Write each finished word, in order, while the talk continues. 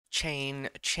Chain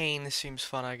seems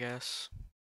fun, I guess.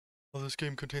 Well, this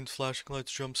game contains flashing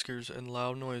lights, jump scares, and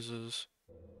loud noises.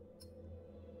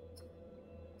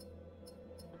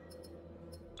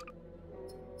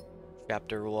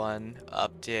 Chapter 1,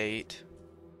 update.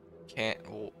 Can't,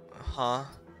 huh?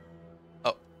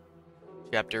 Oh,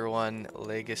 Chapter 1,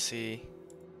 legacy.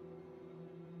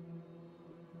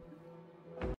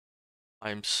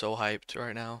 I'm so hyped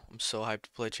right now. I'm so hyped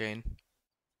to play Chain.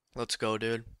 Let's go,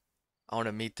 dude. I want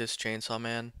to meet this chainsaw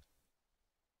man.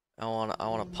 I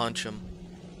wanna punch him.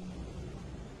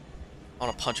 I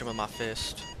wanna punch him with my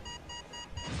fist.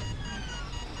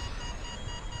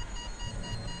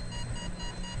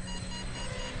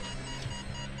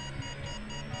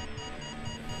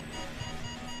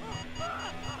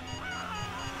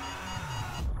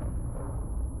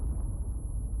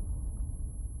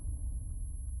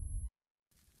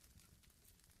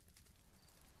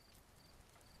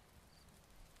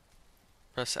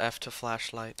 Press F to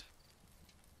flashlight.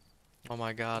 Oh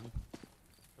my god.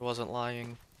 It wasn't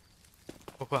lying.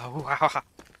 Oh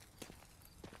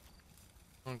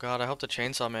god, I hope the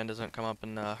chainsaw man doesn't come up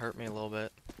and hurt me a little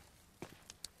bit.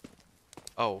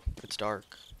 Oh, it's dark.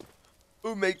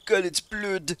 Oh my god, it's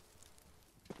blood!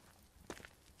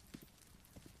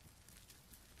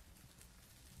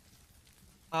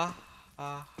 Ah,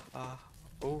 ah, ah.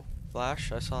 Oh,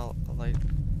 flash, I saw a light.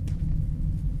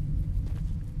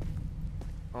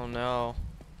 Oh no.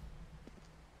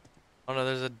 Oh no,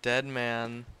 there's a dead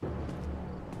man.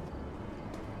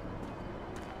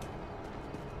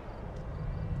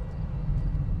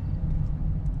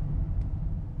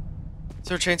 Is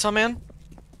there a chainsaw man?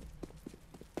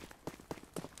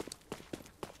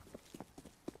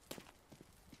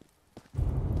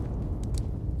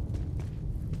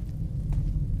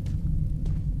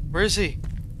 Where is he?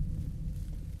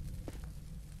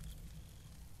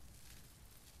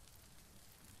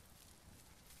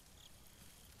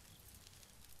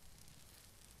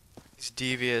 He's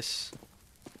devious.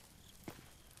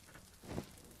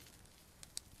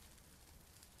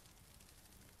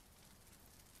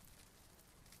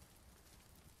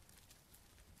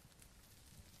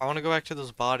 I want to go back to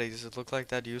those bodies. It looked like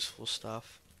that useful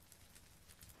stuff.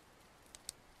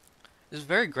 This is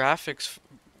very graphics.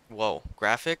 Whoa,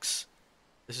 graphics?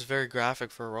 This is very graphic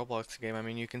for a Roblox game. I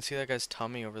mean, you can see that guy's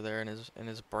tummy over there, and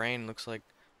his brain looks like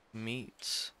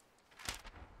meats.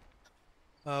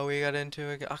 Oh, we got into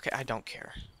it. Okay, I don't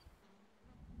care.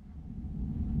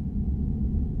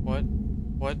 What?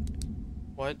 What?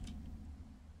 What?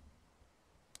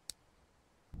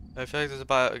 I feel like there's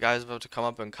a guy's about to come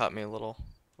up and cut me a little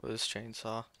with his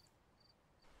chainsaw.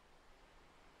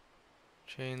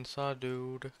 Chainsaw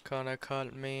dude gonna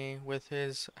cut me with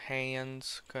his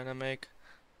hands. Gonna make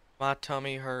my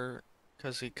tummy hurt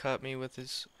 'cause he cut me with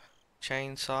his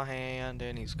chainsaw hand,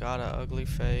 and he's got an ugly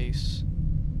face.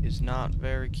 He's not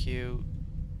very cute.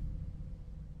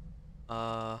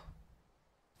 Find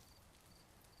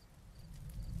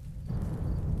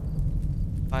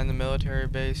the military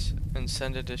base and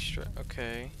send a district.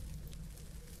 Okay.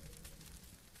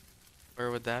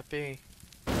 Where would that be?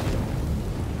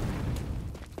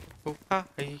 Ooh, ah,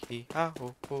 hee, hee, ah,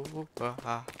 ooh, ooh, ooh, ah,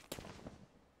 ah.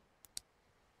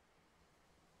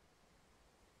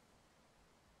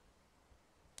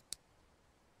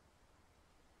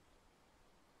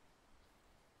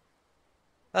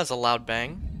 That's a loud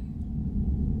bang.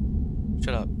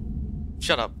 Shut up.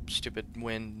 Shut up, stupid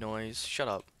wind noise. Shut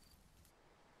up.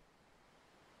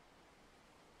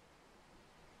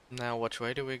 Now, which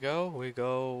way do we go? We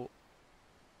go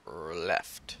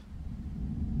left.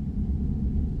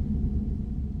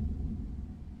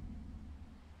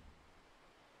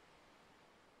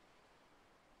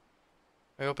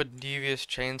 I hope a devious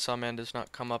chainsaw man does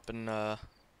not come up and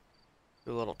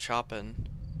do a little chopping.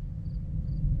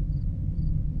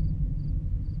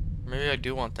 Maybe I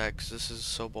do want that because this is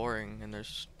so boring and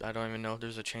I don't even know if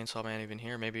there's a chainsaw man even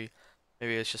here. Maybe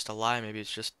it's just a lie. Maybe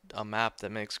it's just a map that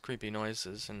makes creepy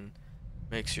noises and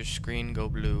makes your screen go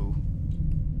blue.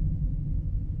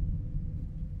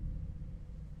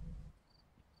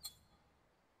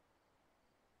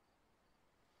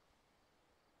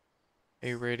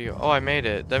 A radio. Oh, I made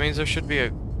it. That means there should be a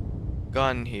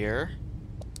gun here.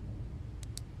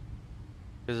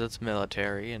 Because it's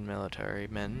military and military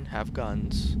men have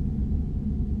guns.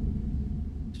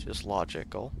 It's just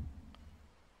logical.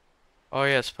 Oh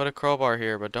yes, put a crowbar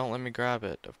here, but don't let me grab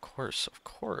it. Of course, of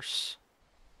course.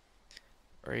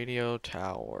 Radio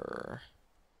tower.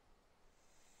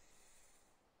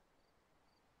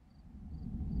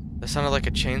 That sounded like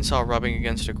a chainsaw rubbing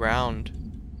against the ground.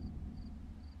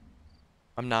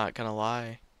 I'm not gonna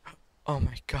lie. Oh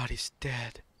my god, he's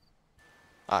dead.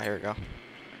 Ah, here we go.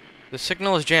 The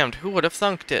signal is jammed. Who would have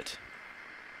thunked it?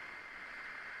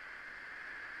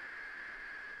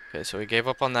 Okay, so we gave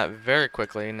up on that very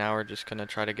quickly. Now we're just gonna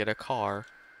try to get a car.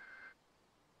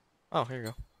 Oh, here you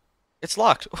go. It's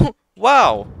locked.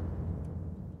 Wow!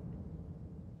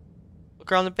 Look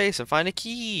around the base and find a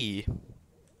key.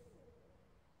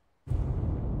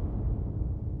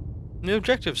 New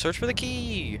objective, search for the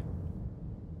key.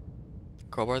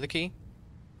 Crowbar the key?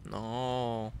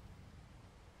 No.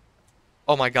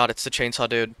 Oh my god, it's the chainsaw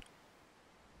dude.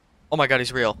 Oh my god,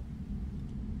 he's real.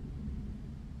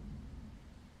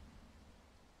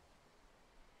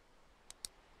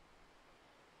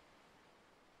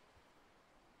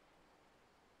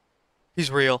 He's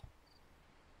real.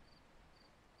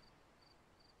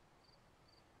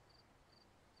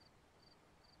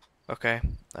 Okay,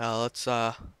 let's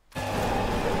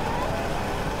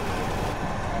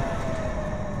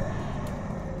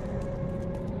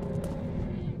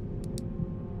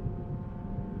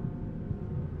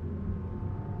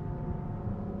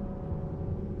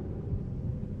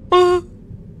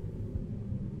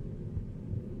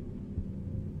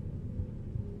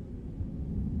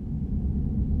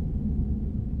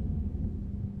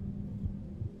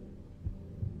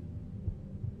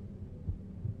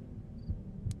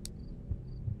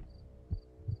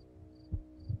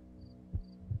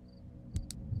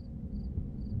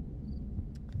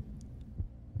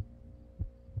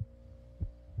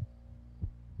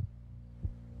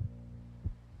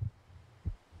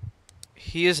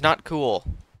He is not cool.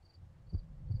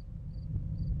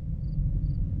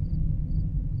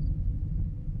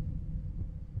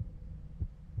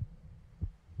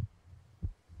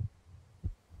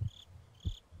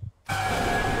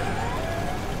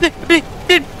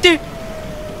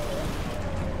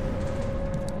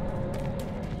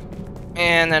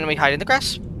 And then we hide in the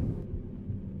grass.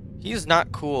 He's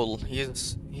not cool. He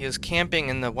is camping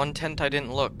in the one tent I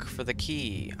didn't look for the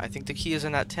key. I think the key is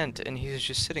in that tent and he's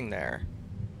just sitting there.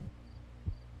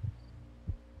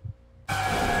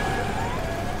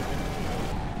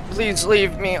 Please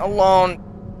leave me alone.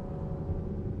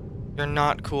 You're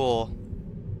not cool.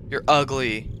 You're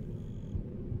ugly.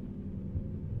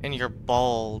 And you're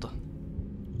bald.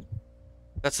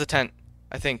 That's the tent,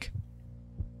 I think.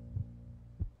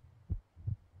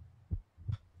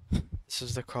 This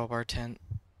is the crowbar tent.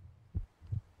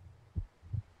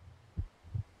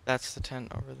 That's the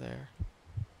tent over there.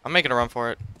 I'm making a run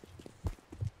for it.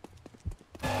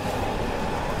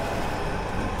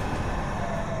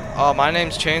 Oh, my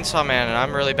name's Chainsaw Man and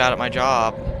I'm really bad at my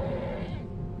job.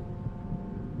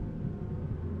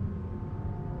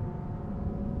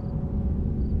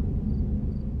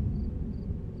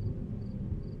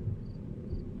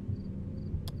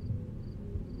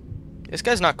 This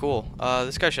guy's not cool.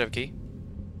 This guy should have a key.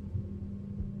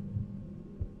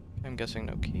 I'm guessing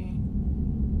no key.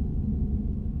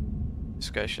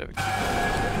 This guy should have a key.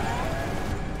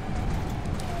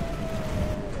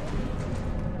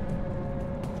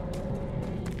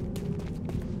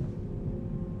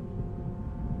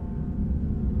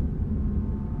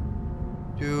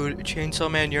 Dude, Chainsaw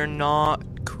Man, you're not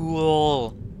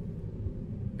cool.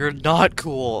 You're not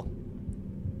cool.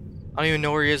 I don't even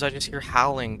know where he is. I just hear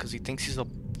howling because he thinks he's a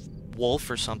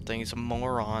wolf or something. He's a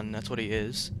moron. That's what he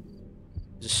is.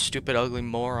 He's a stupid, ugly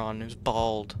moron who's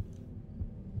bald.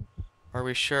 Are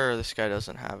we sure this guy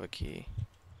doesn't have a key?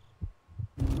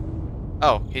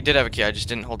 Oh, he did have a key. I just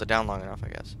didn't hold it down long enough, I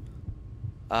guess.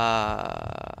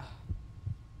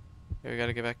 We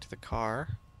gotta get back to the car.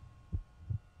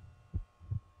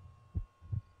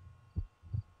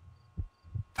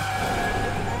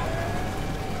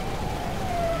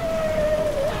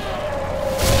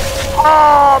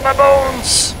 Oh, my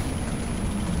bones!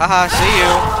 Haha, see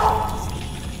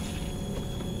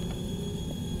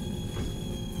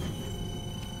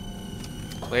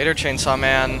you. Later, Chainsaw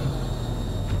Man.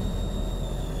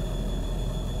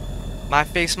 My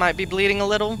face might be bleeding a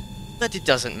little, but it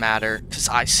doesn't matter, because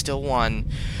I still won.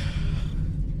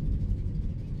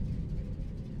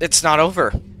 It's not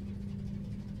over.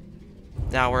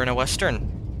 Now we're in a western.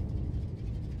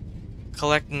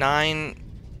 Collect 9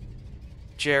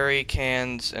 jerry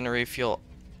cans and refuel.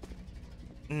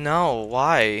 No,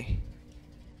 why?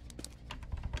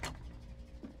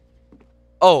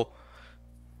 Oh.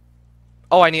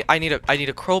 Oh, I need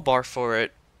a crowbar for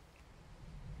it.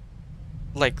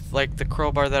 Like the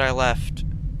crowbar that I left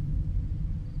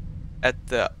at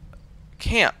the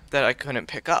camp that I couldn't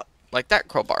pick up. Like that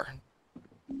crowbar.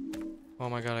 Oh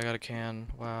my god, I got a can.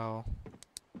 Wow.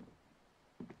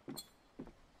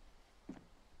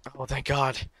 Oh, thank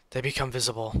god. They become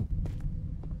visible.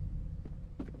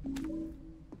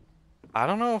 I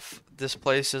don't know if this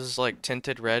place is like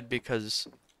tinted red because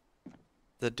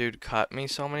the dude cut me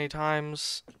so many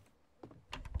times,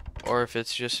 or if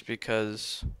it's just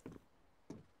because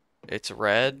it's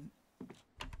red.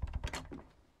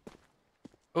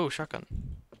 Oh, shotgun.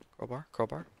 Crowbar,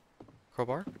 crowbar,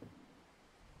 crowbar,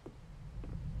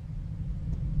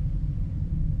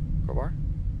 crowbar.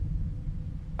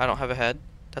 I don't have a head.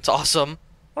 That's awesome.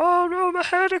 Oh no, my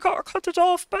head! I got cut it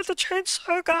off by the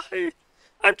chainsaw guy.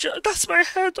 That's my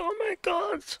head. Oh my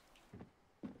god.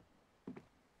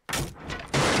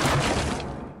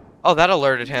 Oh, that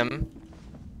alerted him.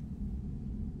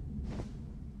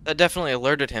 That definitely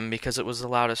alerted him because it was the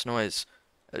loudest noise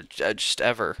just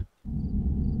ever.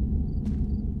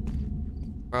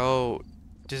 Bro,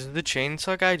 does the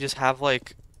chainsaw guy just have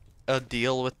like a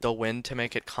deal with the wind to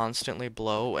make it constantly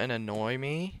blow and annoy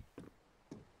me?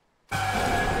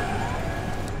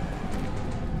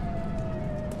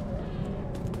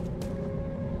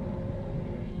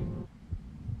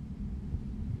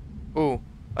 Ooh,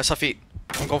 I saw feet.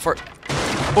 I'm going for it.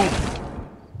 Boom.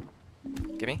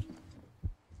 Gimme.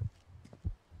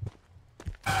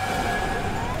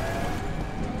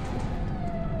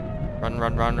 Run,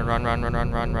 run, run, run, run, run,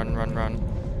 run, run, run, run, run.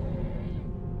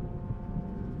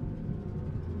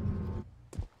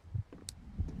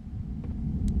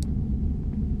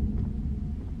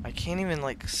 I can't even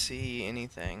like see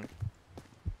anything.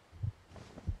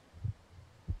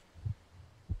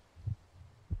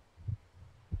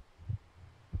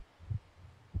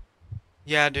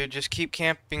 Yeah, dude, just keep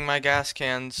camping my gas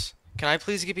cans. Can I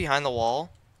please get behind the wall?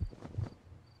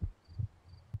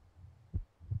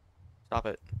 Stop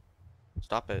it.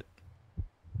 Stop it.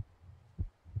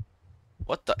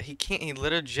 What the? He can't. He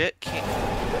legit can't.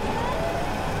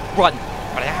 Run!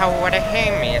 But how would it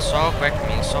hang me so quick,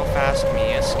 me so fast,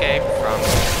 me escape from.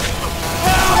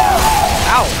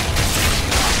 Ow!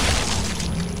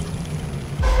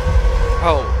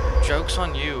 Oh, joke's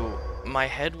on you. My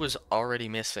head was already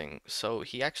missing, so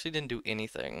he actually didn't do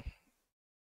anything.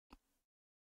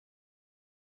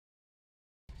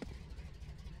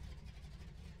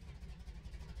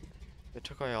 They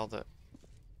took away all the.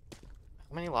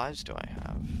 How many lives do I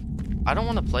have? I don't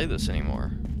want to play this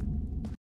anymore.